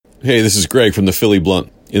Hey, this is Greg from the Philly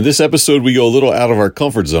Blunt. In this episode, we go a little out of our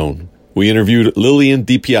comfort zone. We interviewed Lillian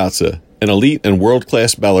DiPiazza, an elite and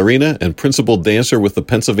world-class ballerina and principal dancer with the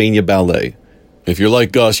Pennsylvania Ballet. If you're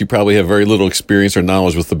like us, you probably have very little experience or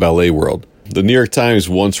knowledge with the ballet world. The New York Times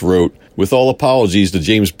once wrote, "With all apologies to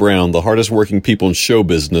James Brown, the hardest working people in show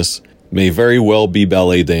business may very well be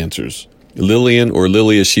ballet dancers." Lillian, or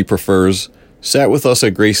Lily as she prefers, sat with us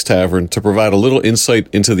at Grace Tavern to provide a little insight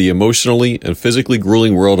into the emotionally and physically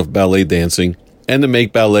grueling world of ballet dancing and to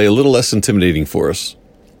make ballet a little less intimidating for us.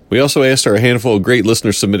 We also asked her a handful of great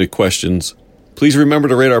listener-submitted questions. Please remember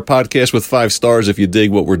to rate our podcast with 5 stars if you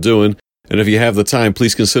dig what we're doing, and if you have the time,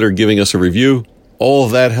 please consider giving us a review. All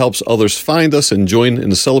of that helps others find us and join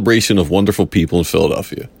in the celebration of wonderful people in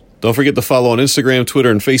Philadelphia. Don't forget to follow on Instagram,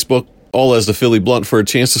 Twitter, and Facebook, all as the Philly Blunt, for a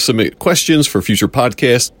chance to submit questions for future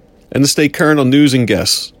podcasts and to stay current on news and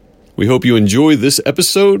guests. We hope you enjoy this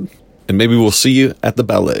episode, and maybe we'll see you at the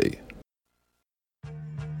ballet.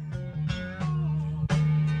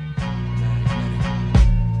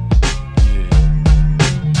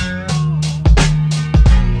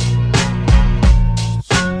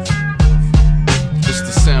 It's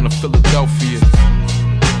the sound of Philadelphia.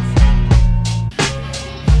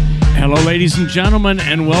 Hello, ladies and gentlemen,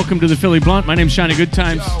 and welcome to the Philly Blunt. My name's Shiny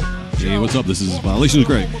Goodtimes. Hey, what's up? This is Violations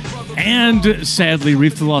Greg. And sadly,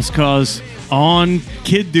 Reef the Lost Cause on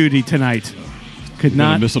kid duty tonight. Could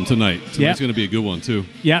Gonna not miss them tonight. Tonight's Yep. going to be a good one too.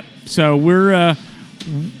 Yep. So we're a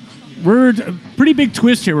pretty big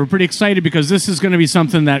twist here. We're pretty excited because this is going to be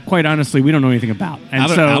something that, quite honestly, we don't know anything about. And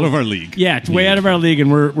Out of our league. Yeah, it's way out of our league, and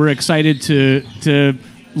we're excited to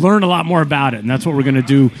learn a lot more about it. And that's what we're going to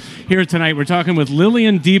do here tonight. We're talking with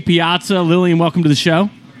Lillian DiPiazza. Lillian, welcome to the show.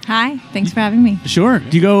 Hi, thanks for having me. Sure.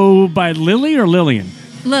 Do you go by Lily or Lillian?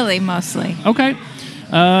 Lily, mostly. Okay.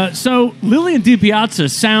 So Lillian DiPiazza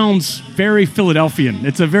sounds very Philadelphian.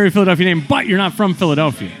 It's a very Philadelphia name, but you're not from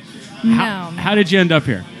Philadelphia. No. How did you end up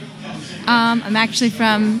here? I'm actually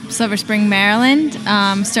from Silver Spring, Maryland.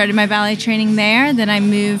 Started my ballet training there. Then I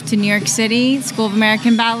moved to New York City, School of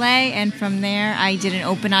American Ballet, and from there I did an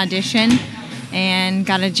open audition and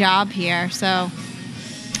got a job here. So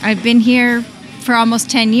I've been here for almost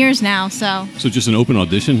 10 years now. So just an open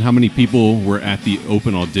audition? How many people were at the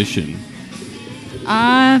open audition?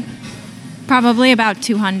 probably about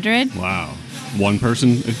 200. Wow. One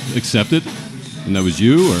person accepted? And that was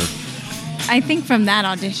you, or? I think from that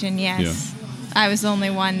audition, yes. Yeah. I was the only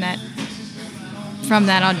one that from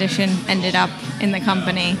that audition ended up in the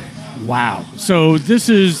company. Wow. So this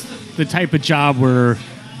is the type of job where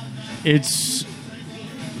it's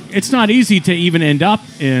not easy to even end up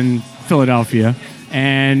in Philadelphia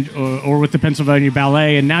and or with the Pennsylvania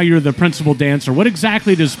Ballet, and now you're the principal dancer. What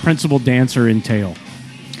exactly does principal dancer entail?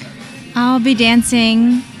 I'll be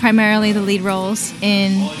dancing primarily the lead roles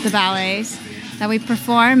in the ballets that we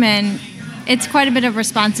perform, and it's quite a bit of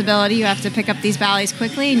responsibility. You have to pick up these ballets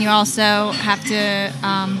quickly, and you also have to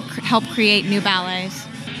help create new ballets.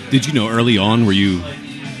 Did you know early on, were you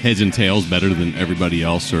heads and tails better than everybody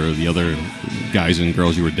else or the other guys and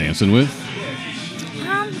girls you were dancing with?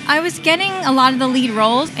 I was getting a lot of the lead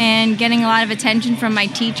roles and getting a lot of attention from my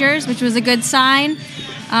teachers, which was a good sign.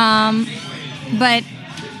 But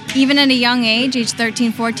even at a young age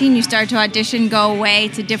 13, 14, you start to audition, go away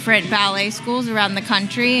to different ballet schools around the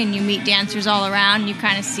country, and you meet dancers all around. You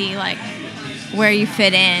kind of see like where you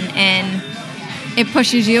fit in, and it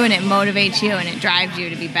pushes you and it motivates you and it drives you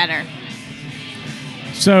to be better.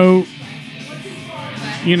 So,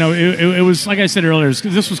 you know, it was, like I said earlier,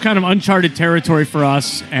 this was kind of uncharted territory for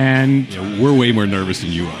us, and Yeah, we're way more nervous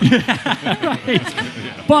than you are. right.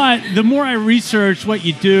 But the more I research what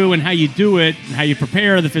you do and how you do it, and how you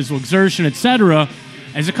prepare, the physical exertion, etc.,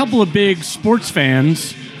 as a couple of big sports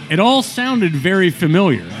fans, it all sounded very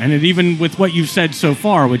familiar. And it, even with what you've said so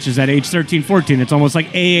far, which is at age 13, 14, it's almost like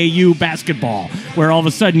AAU basketball, where all of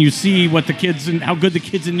a sudden you see what the kids and how good the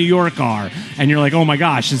kids in New York are, and you're like, oh my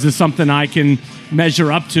gosh, is this something I can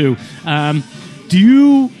measure up to? Do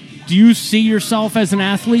you see yourself as an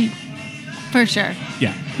athlete? For sure.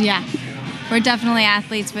 Yeah. Yeah. We're definitely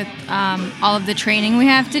athletes with all of the training we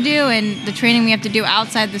have to do and the training we have to do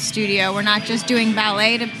outside the studio. We're not just doing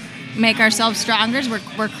ballet to make ourselves stronger.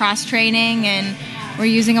 We're cross-training, and we're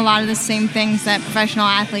using a lot of the same things that professional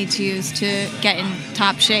athletes use to get in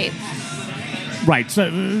top shape. Right.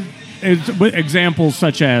 So, examples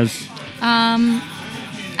such as?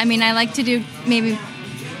 I mean, I like to do maybe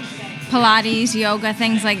Pilates, yoga,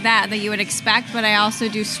 things like that you would expect, but I also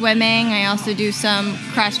do swimming. I also do some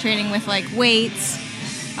cross-training with like weights,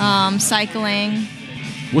 cycling.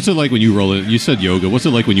 What's it like when you roll in? You said yoga. What's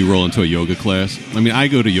it like when you roll into a yoga class? I mean, I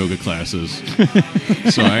go to yoga classes,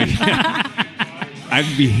 so I'd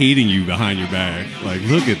be hating you behind your back. Like,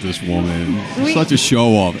 look at this woman. Such a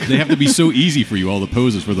show off. They have to be so easy for you, all the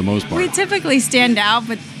poses for the most part. We typically stand out,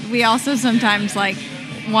 but we also sometimes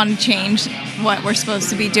want to change what we're supposed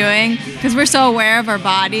to be doing because we're so aware of our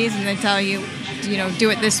bodies, and they tell you, do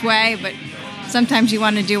it this way, but sometimes you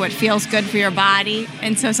want to do what feels good for your body,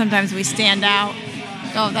 and so sometimes we stand out.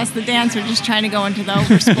 Oh, that's the dancer just trying to go into the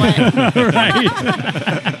oversplit.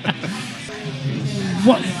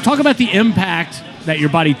 Right. Talk about the impact that your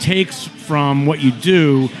body takes from what you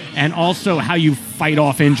do and also how you fight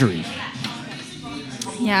off injuries.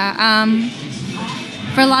 Yeah.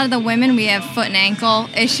 For a lot of the women, we have foot and ankle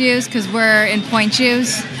issues because we're in point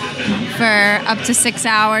shoes for up to 6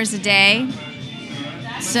 hours a day.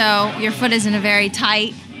 So your foot is in a very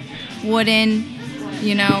tight, wooden,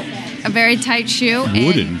 a very tight shoe.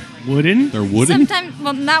 Wooden? They're wooden? Sometimes,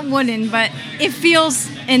 well, not wooden, but it feels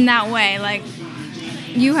in that way. Like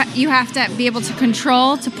you have to be able to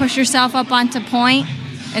control, to push yourself up onto point,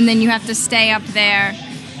 and then you have to stay up there.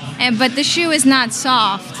 But the shoe is not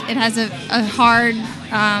soft. It has a hard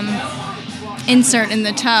insert in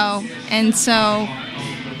the toe. And so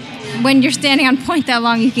when you're standing on point that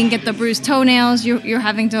long, you can get the bruised toenails. You're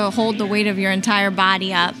having to hold the weight of your entire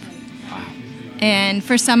body up. And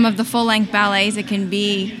for some of the full-length ballets, it can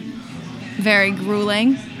be very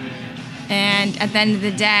grueling. And at the end of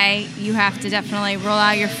the day, you have to definitely roll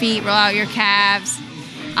out your feet, roll out your calves,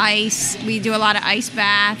 ice. We do a lot of ice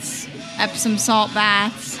baths, Epsom salt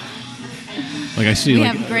baths. Like I see, we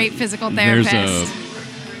have great physical therapists.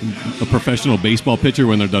 There's a professional baseball pitcher,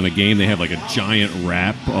 when they're done a game, they have like a giant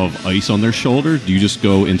wrap of ice on their shoulder. Do you just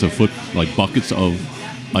go into buckets of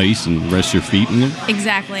ice and rest your feet in them?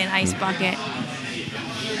 Exactly, an ice bucket.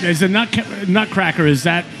 Is the Nutcracker, is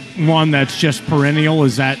that one that's just perennial?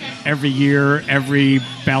 Is that every year, every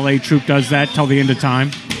ballet troupe does that till the end of time?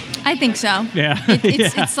 I think so. Yeah.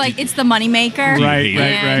 It's like, it's the moneymaker.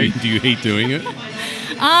 Right. Do you hate doing it?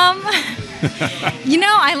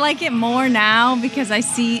 I like it more now because I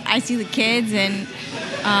see the kids, and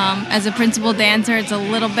as a principal dancer, it's a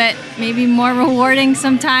little bit maybe more rewarding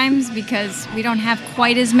sometimes because we don't have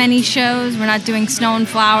quite as many shows. We're not doing snow and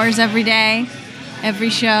flowers every day, every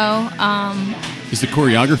show. Is the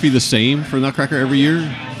choreography the same for Nutcracker every year?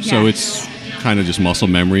 Yeah. So it's kind of just muscle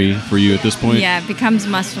memory for you at this point? Yeah, it becomes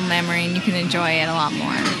muscle memory, and you can enjoy it a lot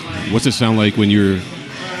more. What's it sound like when you're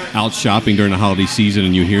out shopping during the holiday season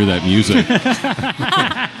and you hear that music?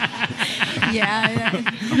 Yeah.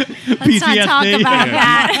 Let's not talk about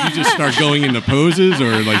that. You just start going into poses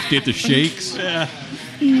or get the shakes? Yeah.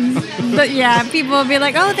 But yeah, people will be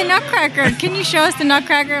like, "Oh, the Nutcracker! Can you show us the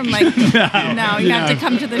Nutcracker?" I'm like, "No, you have to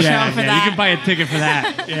come to the show for that." You can buy a ticket for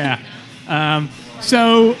that. Yeah.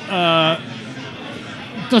 So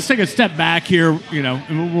let's take a step back here.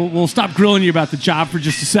 We'll stop grilling you about the job for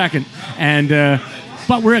just a second,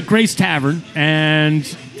 but we're at Grace Tavern, and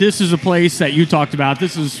this is a place that you talked about.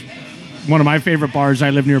 This is one of my favorite bars.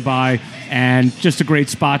 I live nearby, and just a great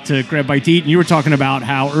spot to grab a bite to eat. And you were talking about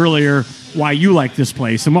how earlier why you like this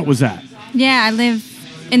place, and what was that? Yeah, I live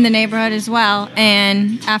in the neighborhood as well,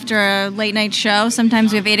 and after a late night show,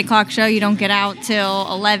 sometimes we have 8 o'clock show, you don't get out till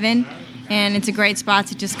 11, and it's a great spot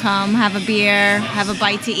to just come, have a beer, have a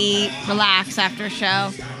bite to eat, relax after a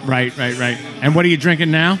show. Right. And what are you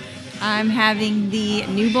drinking now? I'm having the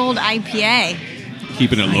New Bold IPA.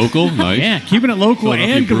 Keeping it local? Nice. Yeah, keeping it local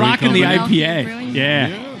and rocking the IPA. Brewing.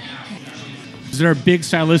 Yeah. Is there a big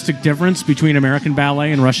stylistic difference between American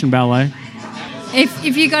ballet and Russian ballet?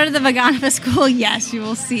 If you go to the Vaganova school, yes, you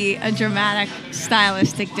will see a dramatic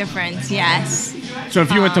stylistic difference, yes. So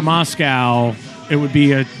if you went to Moscow, it would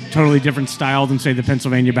be a totally different style than, say, the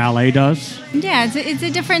Pennsylvania Ballet does? Yeah, it's a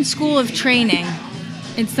different school of training.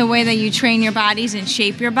 It's the way that you train your bodies and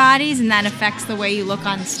shape your bodies, and that affects the way you look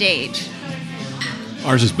on stage.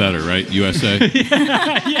 Ours is better, right? USA?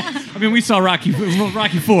 Yeah. I mean, we saw Rocky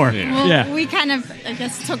 4. Yeah. Well, we kind of, I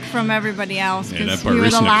guess, took from everybody else because that we were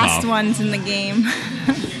the Baryshnikov. last ones in the game.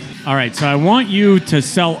 All right, so I want you to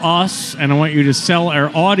sell us, and I want you to sell our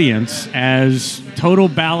audience as total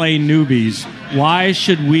ballet newbies. Why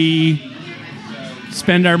should we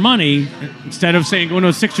spend our money, instead of saying going to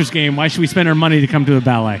a Sixers game, why should we spend our money to come to the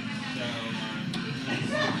ballet?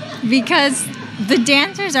 Because the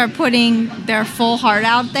dancers are putting their full heart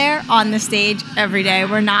out there on the stage every day.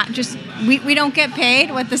 We're not just, we don't get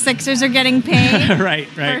paid what the Sixers are getting paid. Right.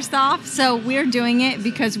 First off. So we're doing it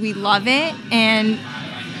because we love it, and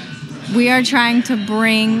we are trying to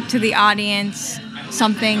bring to the audience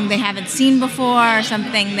something they haven't seen before, or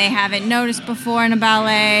something they haven't noticed before in a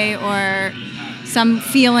ballet, or some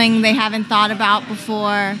feeling they haven't thought about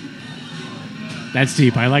before. That's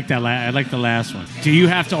deep. I like that. I like the last one. Do you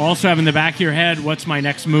have to also have in the back of your head, what's my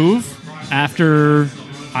next move after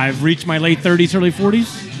I've reached my late 30s, early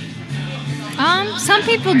 40s? Some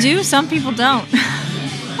people do, some people don't.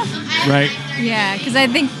 Right. Yeah, because I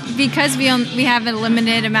think because we have a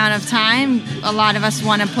limited amount of time, a lot of us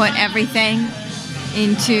want to put everything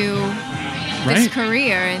into this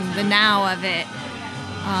career and the now of it.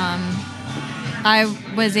 I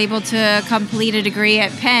was able to complete a degree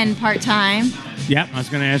at Penn part-time. Yep, I was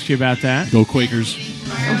going to ask you about that. Go Quakers.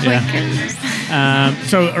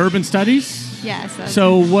 So urban studies? Yes.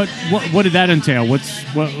 So what did that entail? What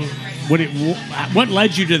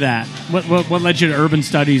led you to that? What led you to urban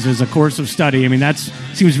studies as a course of study? I mean, that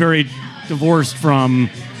seems very divorced from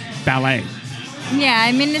ballet. Yeah,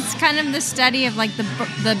 I mean, it's kind of the study of like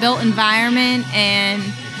the built environment and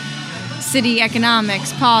city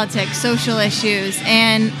economics, politics, social issues,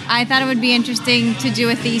 and I thought it would be interesting to do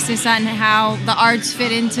a thesis on how the arts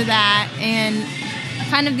fit into that and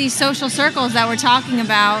kind of these social circles that we're talking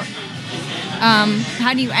about.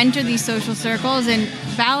 How do you enter these social circles? And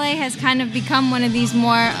ballet has kind of become one of these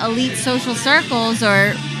more elite social circles,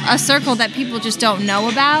 or a circle that people just don't know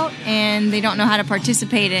about and they don't know how to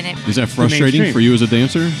participate in it. Is that frustrating for you as a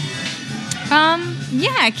dancer?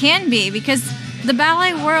 Yeah, it can be, because the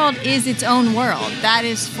ballet world is its own world. That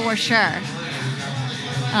is for sure.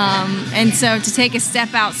 And so to take a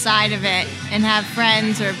step outside of it and have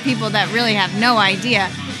friends or people that really have no idea,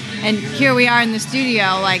 and here we are in the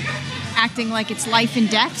studio, like acting like it's life and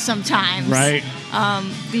death sometimes. Right.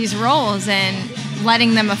 These roles and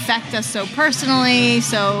letting them affect us so personally,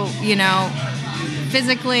 so,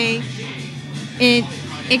 physically.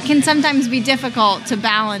 It can sometimes be difficult to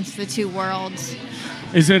balance the two worlds.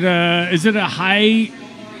 Is it a high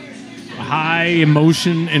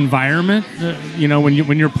emotion environment?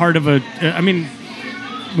 When you're part of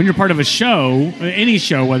when you're part of a show, any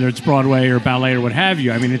show, whether it's Broadway or ballet or what have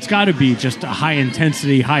you, I mean, it's got to be just a high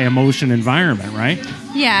intensity, high emotion environment, right?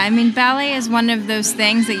 Yeah, I mean, ballet is one of those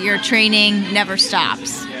things that your training never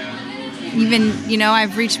stops. Even,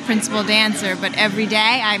 I've reached principal dancer, but every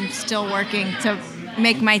day I'm still working to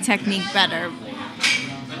make my technique better.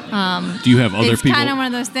 Do you have other people? It's kind of one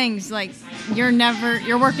of those things, like, your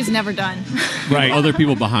work is never done. Right. Other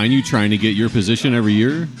people behind you trying to get your position every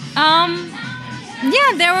year?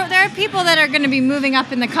 Yeah, there are people that are going to be moving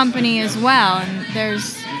up in the company as well, and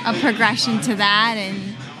there's a progression to that,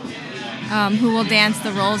 and who will dance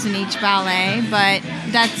the roles in each ballet, but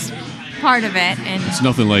that's part of it. And it's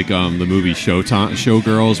nothing like the movie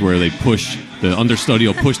Showgirls, where the understudy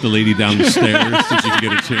will push the lady down the stairs so she can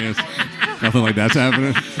get a chance. Nothing like that's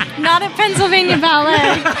happening? Not at Pennsylvania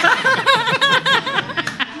Ballet.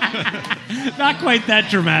 Not quite that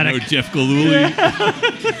dramatic. No Jeff Galooly.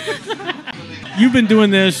 You've been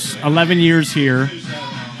doing this 11 years here.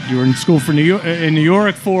 You were in school in New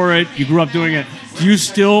York for it. You grew up doing it. Do you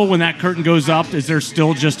still, when that curtain goes up, is there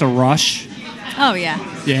still just a rush? Oh, yeah.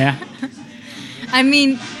 Yeah? I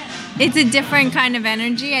mean, it's a different kind of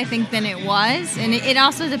energy, I think, than it was. And it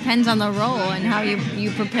also depends on the role and how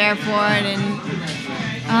you prepare for it. And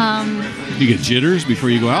you get jitters before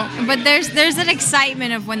you go out? But there's an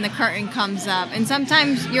excitement of when the curtain comes up. And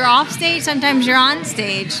sometimes you're off stage, sometimes you're on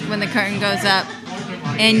stage when the curtain goes up.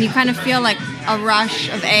 And you kind of feel like a rush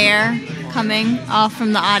of air coming off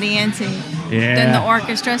from the audience and then the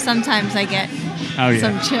orchestra. Sometimes I get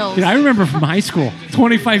some chills. I remember from high school,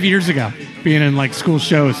 25 years ago, being in like school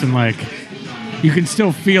shows, and like you can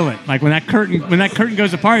still feel it. Like when that curtain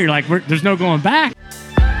goes apart, you're like, there's no going back.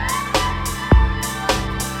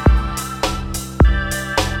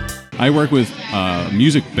 I work with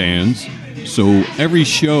music bands, so every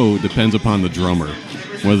show depends upon the drummer.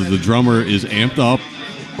 Whether the drummer is amped up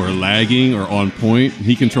or lagging or on point,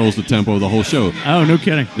 he controls the tempo of the whole show. Oh, no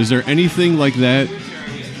kidding. Is there anything like that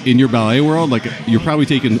in your ballet world? Like, you're probably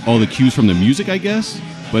taking all the cues from the music, I guess,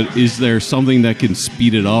 but is there something that can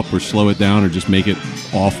speed it up or slow it down or just make it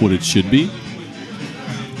off what it should be?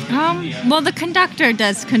 Well, the conductor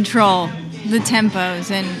does control the tempos,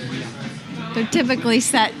 and they're typically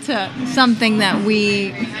set to something that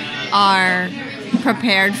we are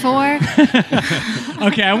prepared for.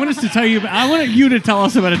 Okay, I want you to tell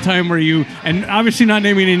us about a time where you, and obviously not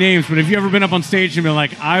naming any names, but have you ever been up on stage and been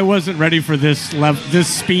like, I wasn't ready for this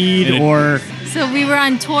speed, or... So we were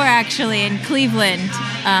on tour actually in Cleveland,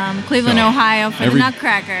 Ohio for the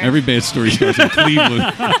Nutcracker. Every bad story starts in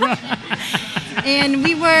Cleveland. And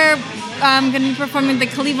we were going to be performing with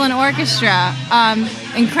the Cleveland Orchestra,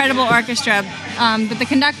 incredible orchestra. But the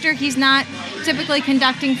conductor, he's not typically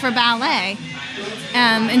conducting for ballet.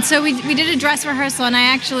 And so we did a dress rehearsal, and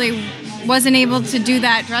I actually wasn't able to do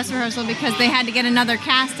that dress rehearsal because they had to get another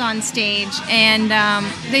cast on stage. And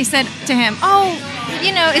they said to him, "Oh,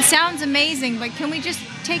 it sounds amazing, but can we just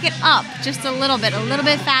take it up just a little bit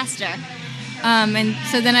faster?" And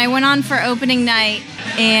so then I went on for opening night,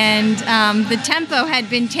 and the tempo had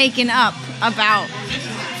been taken up about,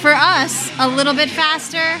 for us, a little bit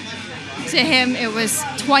faster. To him, it was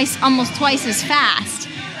almost twice as fast.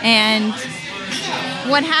 And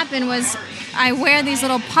what happened was I wear these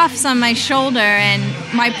little puffs on my shoulder, and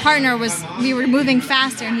my partner we were moving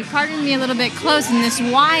faster, and he parted me a little bit close, and this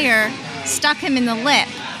wire stuck him in the lip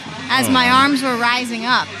as my arms were rising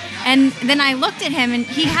up. And then I looked at him, and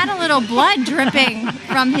he had a little blood dripping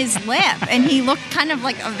from his lip, and he looked kind of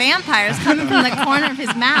like a vampire. It was coming from the corner of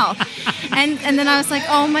his mouth. And then I was like,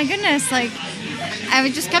 oh my goodness, like, I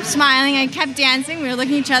just kept smiling. I kept dancing. We were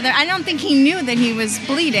looking at each other. I don't think he knew that he was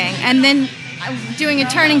bleeding. And then doing a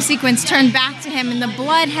turning sequence, turned back to him, and the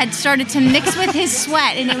blood had started to mix with his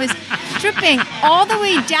sweat, and it was dripping all the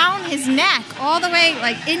way down his neck, all the way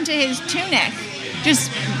like into his tunic.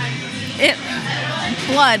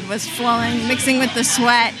 Blood was flowing, mixing with the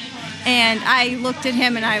sweat, and I looked at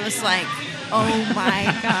him and I was like, oh my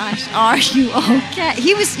gosh, are you okay?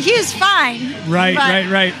 He was fine.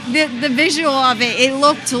 Right. The visual of it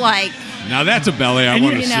looked like. Now that's a ballet I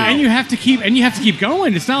want to see. And you have to keep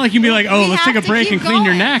going. It's not like you can be like, oh, let's take a break and clean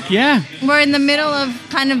your neck. Yeah. We're in the middle of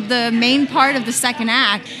kind of the main part of the second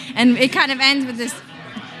act, and it kind of ends with this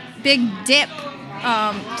big dip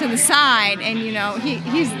to the side, and he's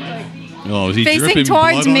like, is he facing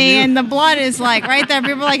towards me, and the blood is like right there.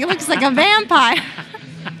 People are like, it looks like a vampire.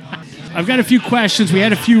 I've got a few questions. We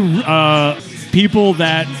had a few people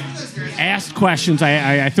that asked questions.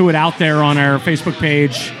 I threw it out there on our Facebook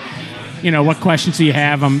page. What questions do you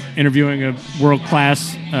have? I'm interviewing a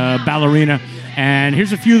world-class ballerina. And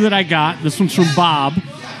here's a few that I got. This one's from Bob.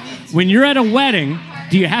 When you're at a wedding,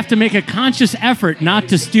 do you have to make a conscious effort not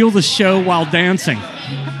to steal the show while dancing?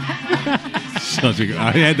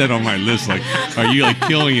 I had that on my list. Like, are you like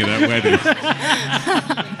killing it at weddings?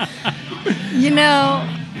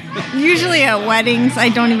 Usually at weddings, I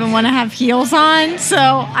don't even want to have heels on,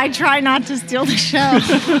 so I try not to steal the show.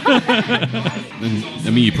 I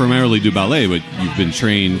mean, you primarily do ballet, but you've been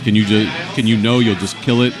trained. Can you'll just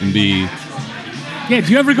kill it and be? Yeah.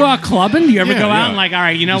 Do you ever go out clubbing? Do you ever go out and like, all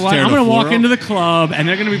right, you know what? I'm going to walk into the club and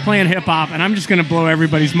they're going to be playing hip hop, and I'm just going to blow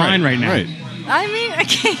everybody's mind right now. Right. I mean,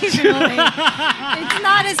 occasionally. It's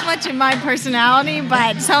not as much in my personality,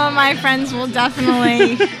 but some of my friends will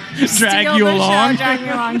definitely drag me along,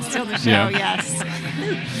 steal the show, yes.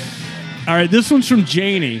 All right, this one's from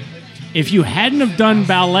Janie. If you hadn't have done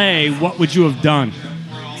ballet, what would you have done?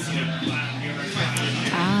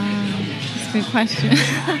 That's a good question.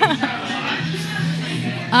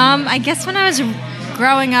 I guess when I was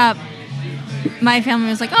growing up, my family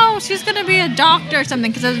was like, oh, she's going to be a doctor or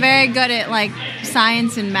something, because I was very good at like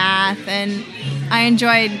science and math, and I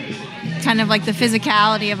enjoyed kind of like the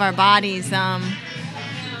physicality of our bodies.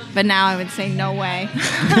 But now I would say no way.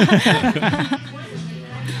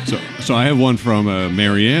 So I have one from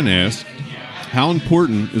Marianne asked, how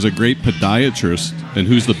important is a great podiatrist, and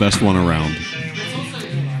who's the best one around?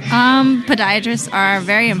 Podiatrists are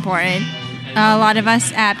very important. A lot of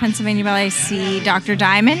us at Pennsylvania Ballet see Dr.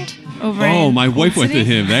 Diamond. My wife went to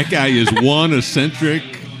him. That guy is one eccentric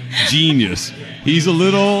genius. He's a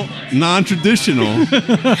little non-traditional,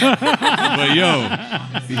 but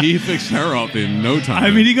he fixed her up in no time. I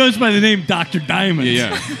mean, he goes by the name Dr. Diamond.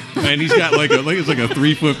 Yeah. And he's got it's like a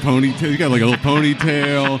 3-foot ponytail. He's got like a little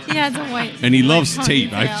ponytail. He has a white. And he loves tape.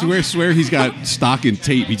 Ponytail. I swear he's got stock in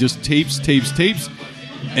tape. He just tapes.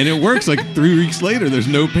 And it works. Like 3 weeks later, there's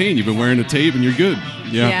no pain. You've been wearing a tape and you're good.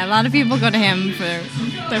 Yeah, a lot of people go to him for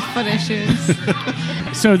their foot issues.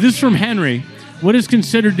 So this is from Henry. What is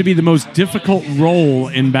considered to be the most difficult role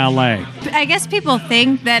in ballet? I guess people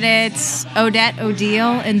think that it's Odette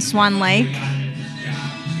O'Deal in Swan Lake.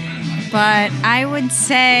 But I would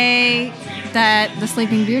say that The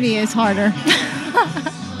Sleeping Beauty is harder.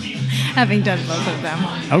 Having done both of them.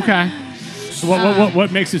 Okay. So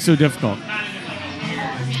what makes it so difficult?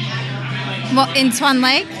 Well, in Swan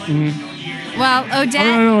Lake? Mm-hmm. Well, Odette...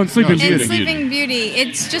 No, in Sleeping Beauty. In Sleeping Beauty.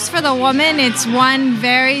 It's just for the woman. It's one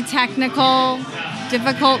very technical,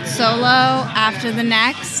 difficult solo after the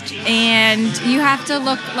next. And you have to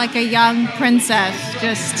look like a young princess.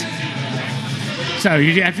 Just So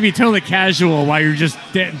you have to be totally casual while you're just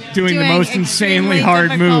doing the most insanely extremely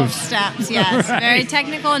hard difficult moves. steps, yes. Right. Very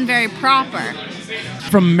technical and very proper.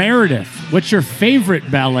 From Meredith, what's your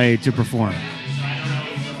favorite ballet to perform?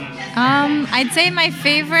 I'd say my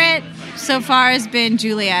favorite so far has been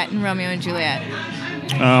Juliet and Romeo and Juliet.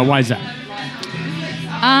 Why is that?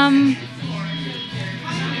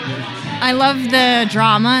 I love the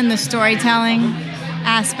drama and the storytelling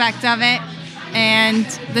aspect of it. And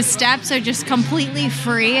the steps are just completely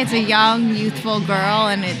free. It's a young, youthful girl,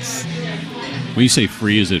 and it's... When you say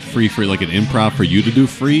free, is it free for like an improv for you to do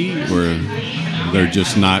free? Or they're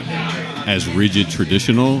just not as rigid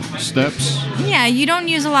traditional steps? Yeah, you don't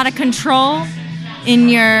use a lot of control in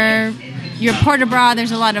your port de bras.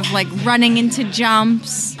 There's a lot of like running into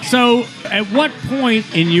jumps. So at what point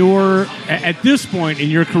at this point in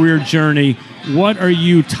your career journey, what are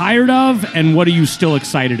you tired of and what are you still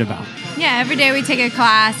excited about? Yeah, every day we take a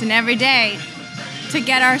class, and every day to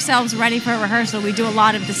get ourselves ready for rehearsal, we do a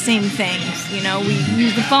lot of the same things. You know, we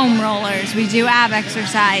use the foam rollers, we do ab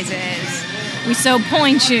exercises, we sew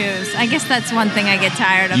point shoes. I guess that's one thing I get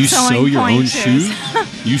tired of. You sewing sew your point own shoes?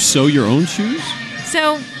 You sew your own shoes?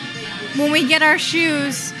 So when we get our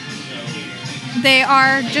shoes, they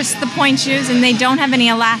are just the point shoes, and they don't have any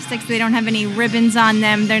elastics, they don't have any ribbons on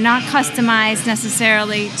them. They're not customized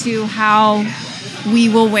necessarily to how we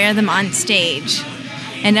will wear them on stage.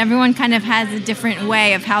 And everyone kind of has a different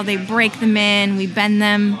way of how they break them in. We bend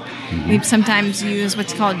them. We sometimes use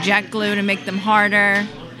what's called jet glue to make them harder.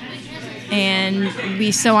 And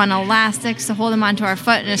we sew on elastics to hold them onto our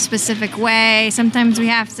foot in a specific way. Sometimes we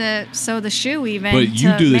have to sew the shoe even. But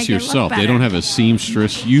you to do this make it look yourself. They better. don't have a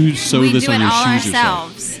seamstress. You sew this on your shoes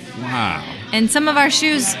ourselves. yourself. Wow. And some of our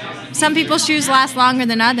shoes, some people's shoes last longer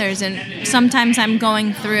than others. And sometimes I'm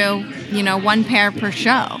going through, one pair per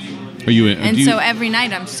show. So every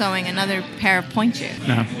night I'm sewing another pair of point shoes.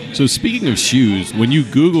 No. So speaking of shoes, when you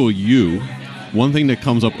Google you, one thing that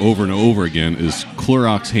comes up over and over again is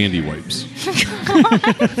Clorox handy wipes.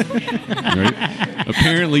 Right?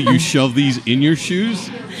 Apparently you shove these in your shoes.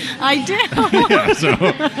 I do. Yeah, so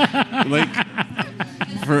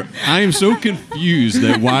I am so confused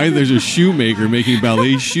that why there's a shoemaker making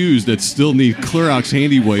ballet shoes that still need Clorox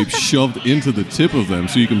handy wipes shoved into the tip of them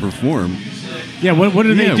so you can perform. Yeah, what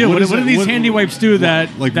do they do? What do these handy wipes do that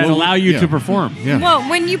allow you to perform? Yeah. Well,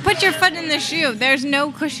 when you put your foot in the shoe, there's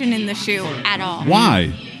no cushion in the shoe at all.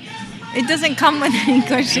 Why? It doesn't come with any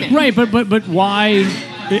cushion. Right, but why?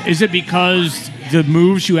 Is it because the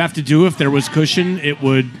moves you have to do, if there was cushion, it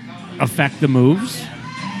would affect the moves?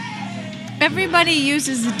 Everybody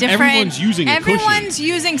uses a different... Everyone's using a cushion. Everyone's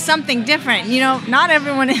using something different. Not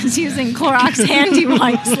everyone is using Clorox handy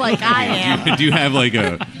wipes like I am. Do you have like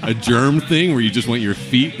a germ thing where you just want your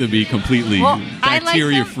feet to be completely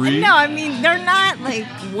bacteria free? No, I mean they're not like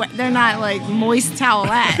moist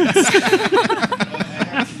towelettes.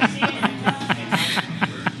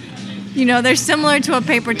 They're similar to a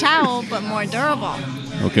paper towel but more durable.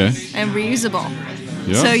 Okay. And reusable.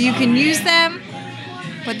 Yeah. So you can use them.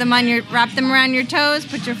 Put them wrap them around your toes,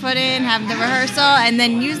 put your foot in, have the rehearsal, and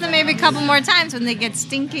then use them maybe a couple more times. When they get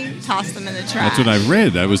stinky, toss them in the trash. That's what I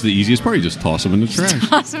read. That was the easiest part. You just toss them in the trash.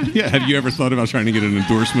 Toss them. Yeah. Have you ever thought about trying to get an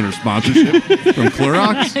endorsement or sponsorship from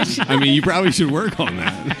Clorox? I mean, you probably should work on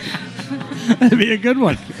that. That'd be a good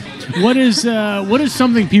one. What is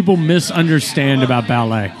something people misunderstand about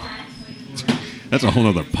ballet? That's a whole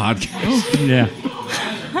other podcast. Yeah.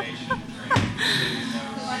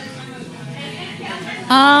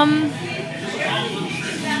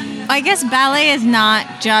 I guess ballet is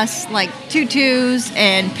not just like tutus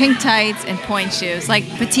and pink tights and point shoes. Like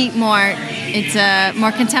Petite Mort, it's a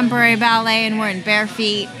more contemporary ballet, and we're in bare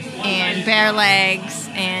feet and bare legs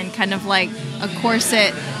and kind of like a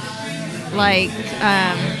corset, like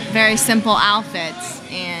very simple outfits.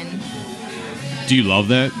 And do you love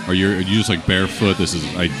that? Are you just like barefoot? This is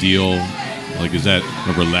ideal. Like, is that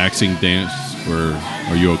a relaxing dance, or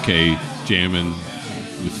are you okay jamming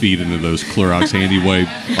the feet into those Clorox handy wipe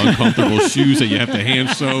uncomfortable shoes that you have to hand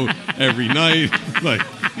sew every night? Like,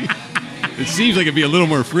 it seems like it'd be a little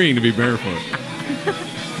more freeing to be barefoot.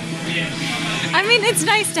 I mean, it's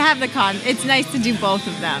nice to have it's nice to do both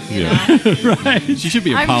of them. You know? Right. She should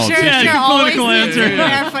be a I'm politician. sure if you're always political answer.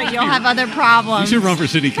 barefoot, you'll have other problems. You should run for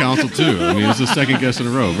city council too. I mean, it's the second guest in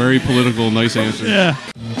a row. Very political, nice answer. Yeah.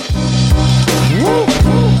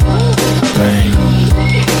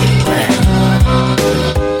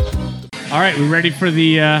 All right, we ready for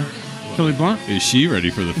the Philly Blunt? Is she ready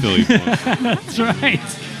for the Philly Blunt? That's right.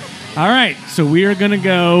 All right, so we are going to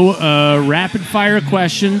go rapid fire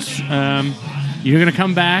questions. You're going to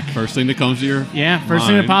come back. First thing that comes to your First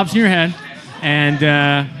thing that pops in your head. and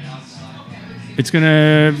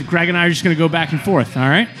Greg and I are just gonna go back and forth. All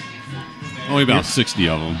right. Only about 60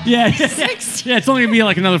 of them. Yeah, yeah. It's only gonna be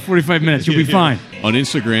like another 45 minutes. You'll be fine. On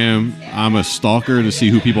Instagram, I'm a stalker to see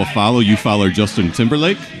who people follow. You follow Justin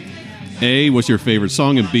Timberlake. A, what's your favorite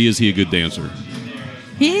song? And B, is he a good dancer?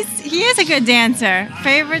 He is a good dancer.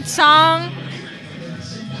 Favorite song?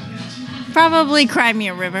 Probably Cry Me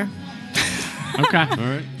a River. Okay. All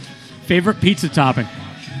right. Favorite pizza topping?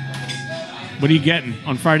 What are you getting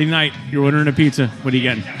on Friday night? You're ordering a pizza. What are you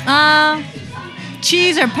getting?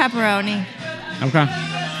 Cheese or pepperoni. Okay.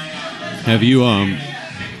 Have you,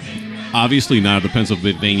 obviously not at the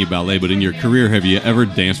Pennsylvania Ballet, but in your career, have you ever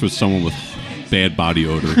danced with someone with bad body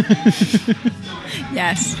odor?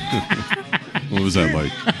 Yes. What was that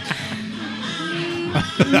like?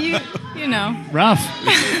 You know. Rough.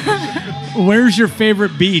 Where's your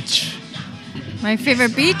favorite beach? My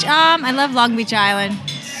favorite beach? I love Long Beach Island.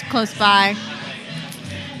 It's close by.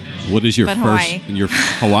 What is your But first? Hawaii. Your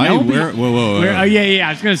Hawaii? Where? Whoa. Where, oh yeah.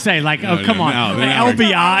 I was gonna say like, No, come on, no,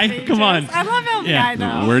 LBI. Come on. I love LBI Yeah.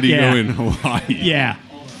 though. Where do you Yeah. go in Hawaii? Yeah.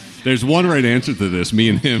 There's one right answer to this. Me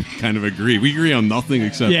and him kind of agree. We agree on nothing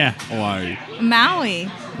except Yeah. Hawaii. Maui.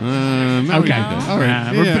 Maui. Okay. All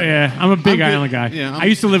right. Yeah, I'm a Big I'm good. Island guy. Yeah, I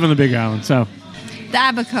used to live on the Big Island. So The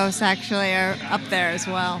Abacos actually are up there as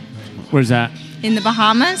well. where's that? In the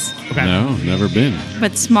Bahamas, Okay. No, never been.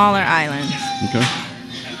 but smaller islands. Okay.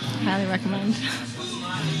 Highly recommend.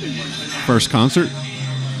 First concert?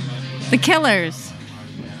 The Killers.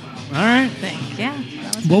 All right. I think. Yeah.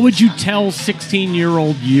 That was What would you tell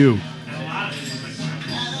 16-year-old you?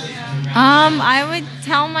 I would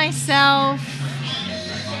tell myself,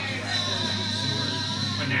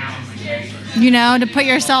 to put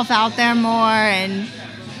yourself out there more, and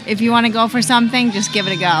if you want to go for something, just give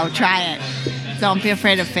it a go. Try it. Don't be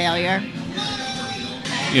afraid of failure.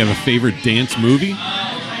 You have a favorite dance movie?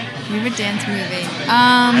 Favorite dance movie?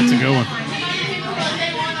 That's a good one.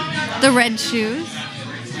 The Red Shoes.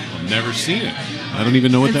 I've never seen it. I don't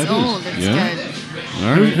even know what It's that is. old. It's yeah? good.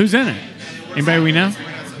 All right. Who's in it? Anybody we know?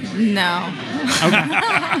 No. Okay.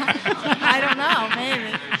 I don't know.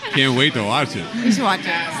 Maybe. Can't wait to watch it. You should watch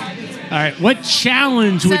it. All right. What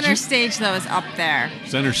challenge would Center you? Stage, though, is up there.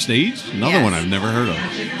 Center Stage? Another Yes. one I've never heard of.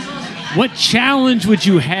 What challenge would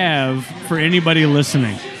you have for anybody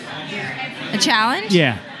listening? A challenge?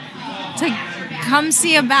 Yeah. To come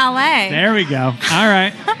see a ballet. There we go. All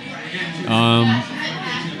right.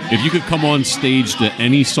 If you could come on stage to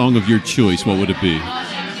any song of your choice, what would it be?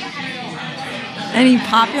 Any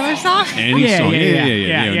popular song? Any Yeah, song?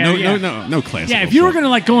 yeah. No classical. Yeah. If you were song.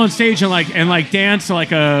 gonna go on stage and dance to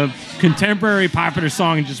like a contemporary popular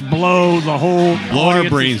song and just blow the whole Blow our audience-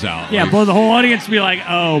 brains out. Yeah, Like- blow the whole audience to be like,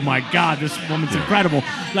 oh my god, this woman's incredible.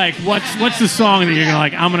 Like, what's the song that you're gonna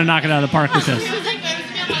like? I'm gonna knock it out of the park with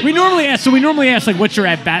this. We normally ask like, what's your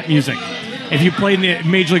at bat music? If you played in the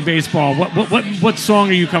Major League Baseball, what song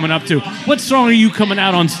are you coming up to? What song are you coming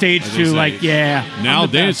out on stage to? say, Like, yeah, Now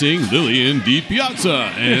I'm the best. dancing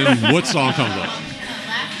DiPiazza. And what song comes up?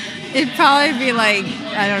 It'd probably be like,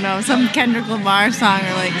 I don't know, some Kendrick Lamar song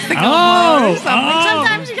or like Sick of Oh, Mode or something. oh.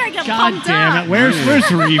 Sometimes you gotta get God pumped damn up. it!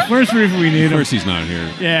 Where's Reef? Where's Reef? We need Of him. course he's not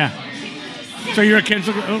here. Yeah. So you're a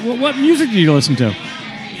Kendrick. What music do you listen to?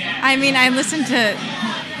 I mean, I listen to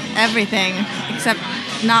everything except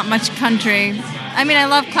not much country. I mean, I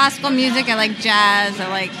love classical music. I like jazz. I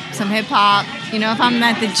like some hip hop. If I'm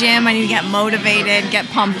at the gym, I need to get motivated, get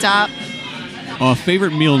pumped up.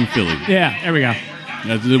 Favorite meal in Philly? Yeah, there we go.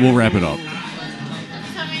 We'll wrap it up.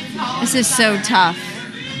 This is so tough.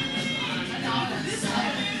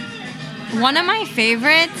 One of my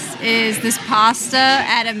favorites is this pasta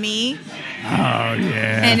at Ami, Oh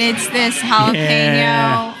yeah. and it's this jalapeno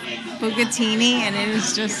Yeah. bucatini, and it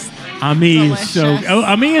is just Ami is so. delicious. Oh,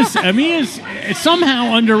 Ami is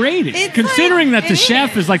somehow underrated. It's Considering like- that the it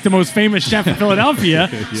chef is like the most famous chef in Philadelphia,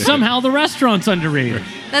 somehow the restaurant's underrated.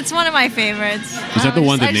 That's one of my favorites. Is that the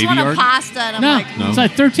one, the I just Navy want Yard? a pasta, and I'm No, like, No. it's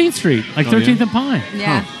like 13th Street, like Oh, 13th yeah? and Pine.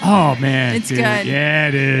 yeah. Oh man, It's dude. good. Yeah,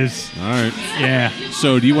 it is. All right. Yeah.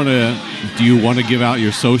 So do you want to give out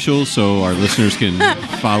your socials so our listeners can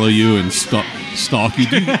follow you and stalk you?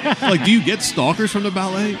 Do you get stalkers from the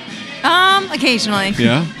ballet? Occasionally.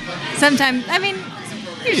 Yeah. Sometimes, I mean,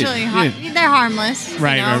 usually Yeah. they're harmless.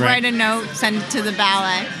 Right, right. Write a note, send it to the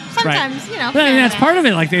ballet. Sometimes, But I mean, that's part of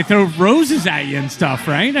it. Like they throw roses at you and stuff,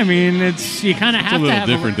 right? I mean, you kind of It's a have to little have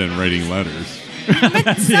different than writing letters.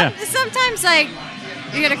 Yeah. Sometimes, like,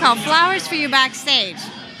 you're gonna call flowers for you backstage.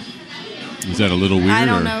 Is that a little weird? I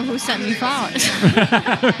don't or- know who sent me flowers.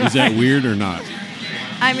 Is that weird or not?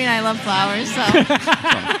 I mean, I love flowers, so.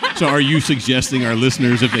 So are you suggesting our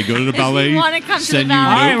listeners, if they go to the ballet, you wanna come to send the you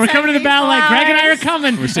ballet. All right, notes? we're coming to the ballet. Flowers. Greg and I are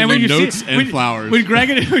coming. We're sending you notes and flowers.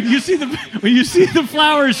 When you see the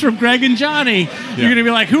flowers from Greg and Johnny, you're gonna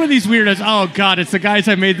be like, "Who are these weirdos?" Oh God, it's the guys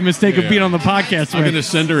I made the mistake of being on the podcast I'm with. going to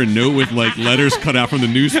send her a note with like letters cut out from the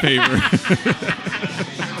newspaper.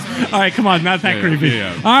 All right, come on, not that Yeah, creepy.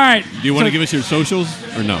 yeah. All right, Do you want to give us your socials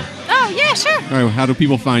or no? Oh, yeah, sure. All right, how do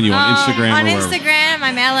people find you on Instagram On or wherever? Instagram,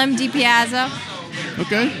 I'm LM DiPiazza.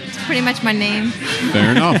 Okay, It's pretty much my name.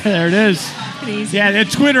 fair enough. there it is. Pretty easy. Yeah,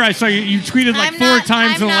 at Twitter, I saw you tweeted like I'm 4 not-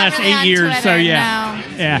 times I'm in the not last really 8 on years. So Twitter, yeah,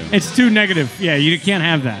 no. yeah, it's too negative. Yeah, you can't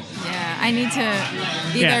have that. Yeah, I need to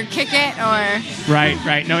either Yeah. kick it or.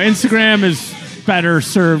 Right. No, Instagram is better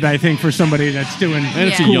served, I think, for somebody that's doing And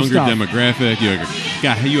it's a Yeah. cool younger stuff. demographic.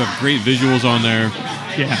 You have great visuals on there.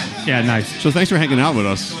 Yeah, nice. So thanks for hanging out with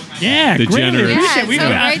us. Yeah, great. Degenerate. Appreciate it. Yeah, it's so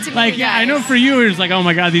great to meet like, you I know guys. for you, it's like, oh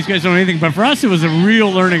my God, these guys don't know anything. But for us, it was a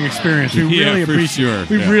real learning experience. We Yeah, really for appreciate. sure.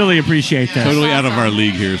 We Yeah. really appreciate this. Totally out of our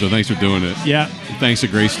league here, so thanks for doing it. Yeah, Thanks to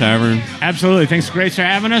Grace Tavern. absolutely. Thanks, Grace, for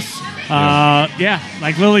having us.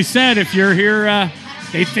 Like Lily said, if you're here,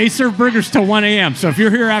 they serve burgers till 1 a.m. So if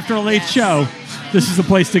you're here after a late show, this is the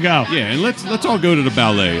place to go. Yeah, and let's all go to the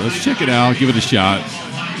ballet. Let's check it out, give it a shot.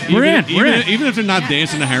 We're in. Even if they're not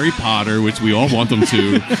dancing to Harry Potter, which we all want them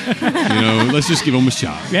to, let's just give them a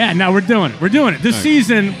shot. Yeah, no, we're doing it. We're doing it. This All right.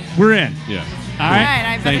 season, we're in. Yeah. All All right. right,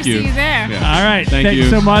 I better Thank you. see you there. Yeah. All right. Thank Thank you. you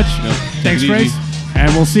so much. Yep. Thanks, Take it Grace. easy.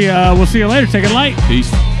 And we'll see you later. Take it light.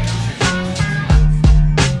 Peace.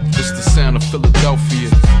 It's the sound of Philadelphia.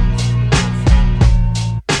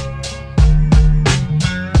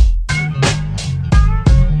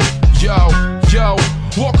 Yo,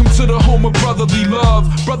 welcome to the home of brotherly love.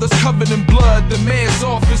 Brothers covered in blood, the man's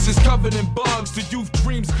office is covered in bugs. The youth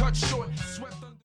dreams cut short.